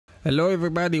Hello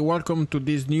everybody, welcome to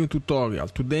this new tutorial.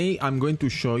 Today I'm going to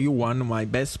show you one of my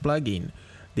best plugin,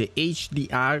 the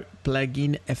HDR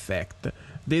plugin effect.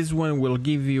 This one will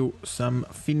give you some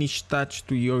finished touch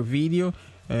to your video.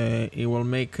 It will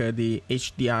make the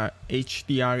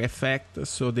HDR effect,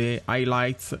 so the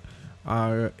highlights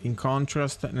are in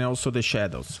contrast and also the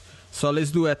shadows. So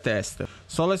let's do a test.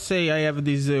 So let's say I have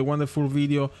this wonderful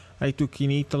video I took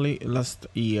in Italy last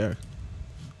year.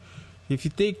 If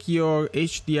you take your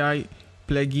HDR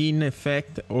plugin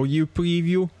effect or you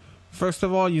preview, first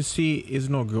of all you see it's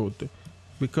not good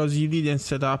because you didn't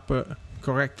set up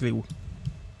correctly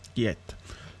yet.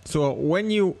 So when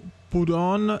you put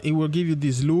on, it will give you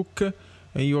this look and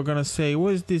you're gonna say,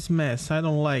 what is this mess? I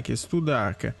don't like it, it's too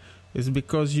dark. It's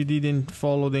because you didn't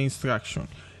follow the instruction.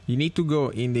 You need to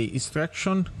go in the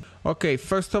instruction. Okay,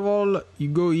 first of all you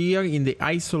go here in the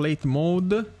isolate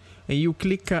mode and you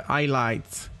click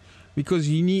highlights, because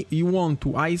you want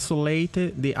to isolate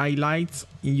the highlights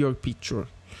in your picture.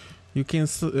 You can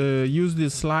use the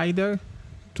slider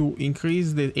to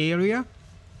increase the area,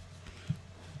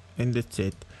 and that's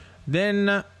it.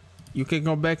 Then you can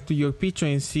go back to your picture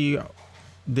and see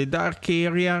the dark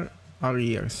area are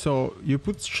here. So you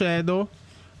put shadow,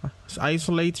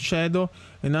 isolate shadow,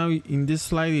 and now in this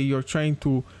slider you're trying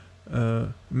to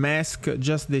mask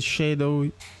just the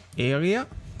shadow area.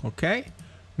 Okay,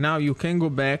 now you can go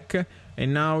back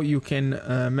and now you can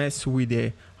mess with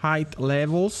the height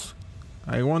levels.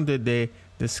 I wanted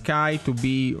the sky to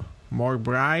be more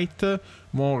bright,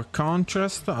 more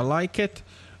contrast, I like it.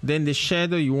 Then the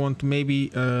shadow you want to maybe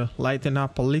lighten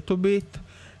up a little bit.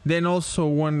 Then also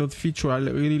one of the feature I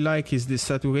really like is the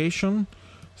saturation.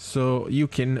 So you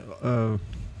can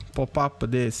pop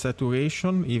up the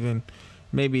saturation, even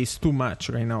maybe it's too much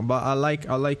right now, but I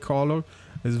like color.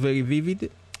 It's very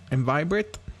vivid and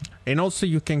vibrant. And also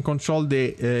you can control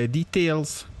the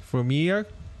details from here.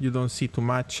 You don't see too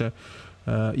much. You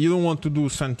don't want to do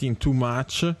something too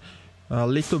much, a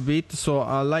little bit. So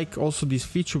I like also this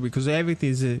feature because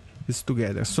everything is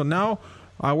together. So now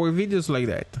our videos like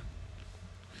that.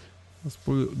 Let's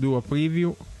do a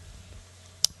preview.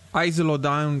 I slow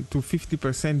down to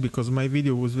 50% because my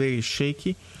video was very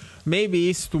shaky.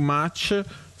 Maybe it's too much,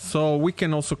 so we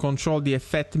can also control the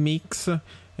effect mix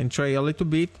and try a little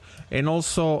bit. And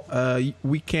also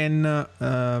we can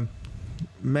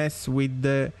mess with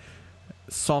the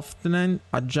softening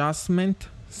adjustment,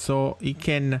 so it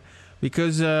can,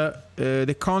 because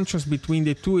the contrast between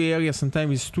the two areas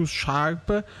sometimes is too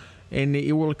sharp and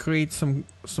it will create some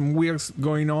weird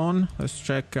going on. Let's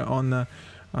check on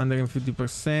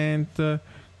 150%.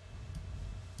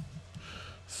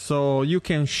 So you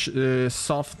can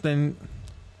soften,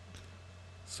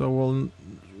 so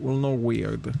will not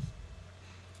weird.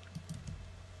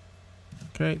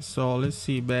 Okay, so let's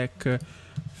see back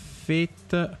fit.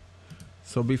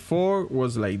 So before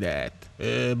was like that,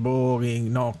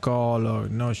 boring, no color,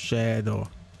 no shadow,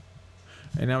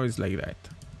 and now it's like that.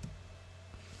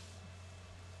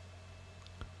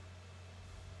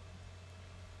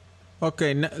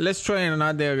 Okay, let's try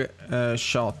another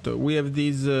shot. We have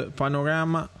this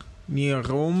panorama near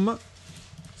Rome,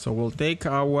 so we'll take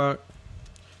our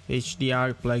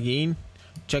HDR plugin,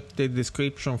 check the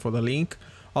description for the link.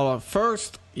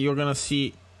 First you're gonna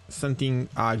see something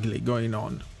ugly going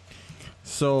on,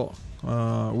 so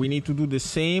we need to do the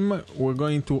same. We're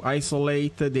going to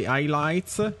isolate the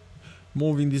highlights,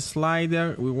 moving the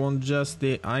slider. We want just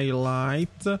the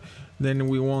highlight, then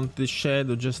we want the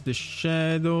shadow, just the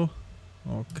shadow.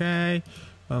 Okay,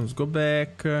 let's go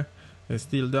back. It's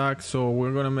still dark, so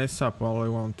we're gonna mess up. I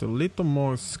want a little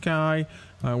more sky,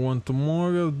 I want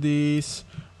more of this,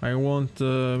 I want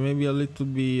maybe a little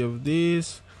bit of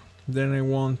this, then I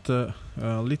want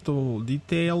little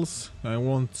details, I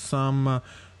want some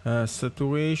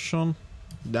saturation.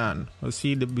 Done. Let's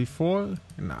see the before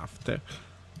and after.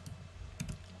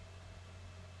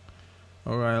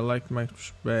 Alright, I like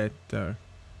much better.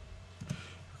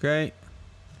 Okay,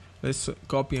 let's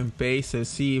copy and paste and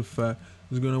see if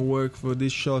it's gonna work for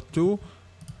this shot too.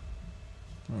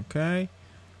 Okay,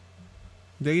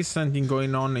 there is something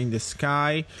going on in the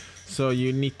sky, so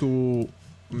you need to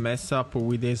mess up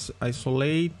with this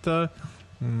isolate.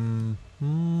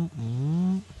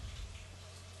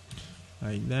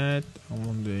 Like that. I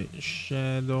want the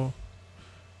shadow.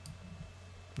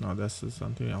 No, that's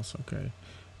something else. Okay,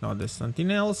 no, that's something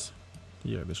else.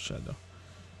 Here, the shadow.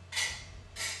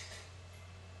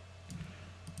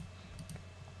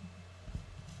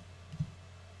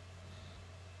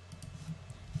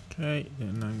 Okay,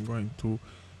 then I'm going to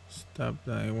stop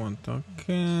that. I want,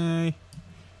 okay.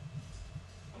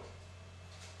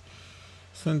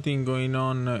 something going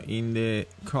on in the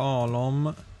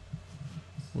column.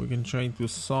 We can try to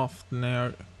soften.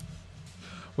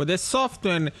 Well, the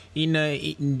software in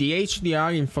the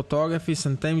HDR in photography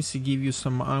sometimes it give you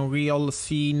some unreal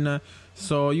scene,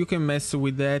 so you can mess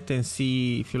with that and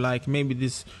see if you like. Maybe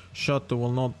this shot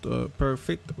will not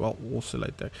perfect. Well, we'll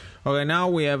select that. Okay, now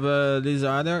we have this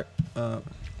other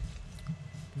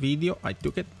video. I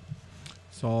took it.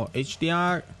 So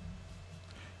HDR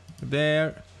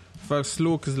there. First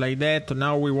look is like that.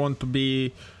 Now we want to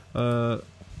be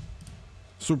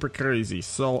super crazy.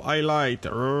 So highlight.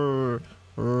 Or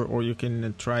you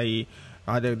can try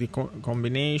other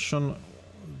combination.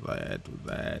 That.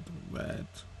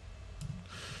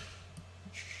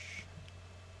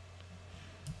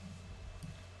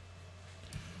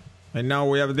 And now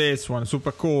we have this one,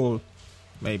 super cool,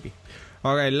 maybe.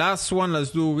 Alright, last one,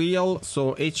 let's do real.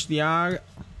 So HDR.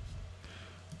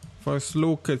 First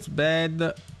look, it's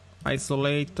bad.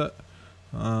 Isolate.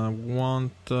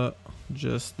 Want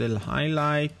just the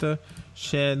highlight.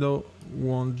 Shadow.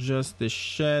 Want just the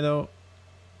shadow.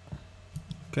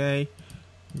 Okay,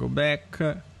 go back.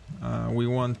 We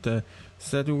want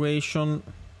saturation.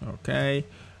 Okay,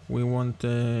 we want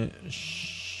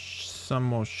some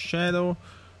more shadow.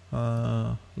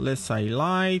 Let's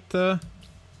highlight.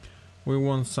 We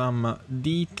want some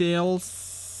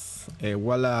details.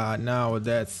 Voila, now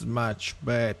that's much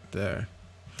better.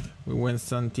 We want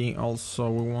something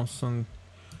also. We want some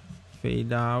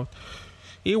fade out.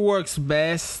 It works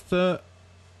best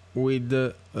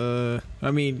with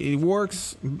I mean it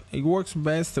works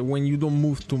best when you don't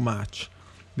move too much,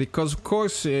 because of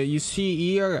course you see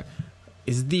here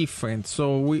is different.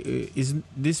 So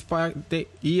this part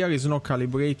here is not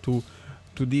calibrated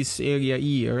to this area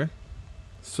here,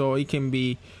 so it can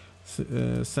be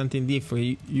something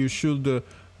different. You should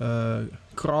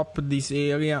crop this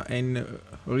area and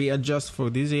readjust for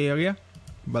this area.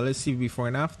 But let's see before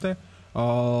and after.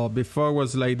 Oh, before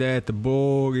was like that,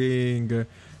 boring,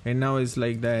 and now it's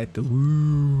like that,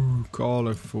 woo,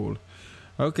 colorful.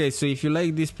 Okay, so if you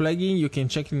like this plugin, you can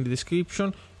check in the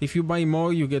description. If you buy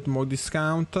more, you get more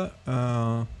discount.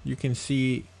 You can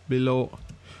see below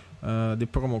the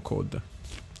promo code.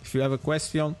 If you have a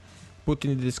question, put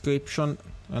in the description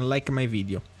and like my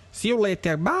video. See you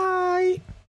later, bye!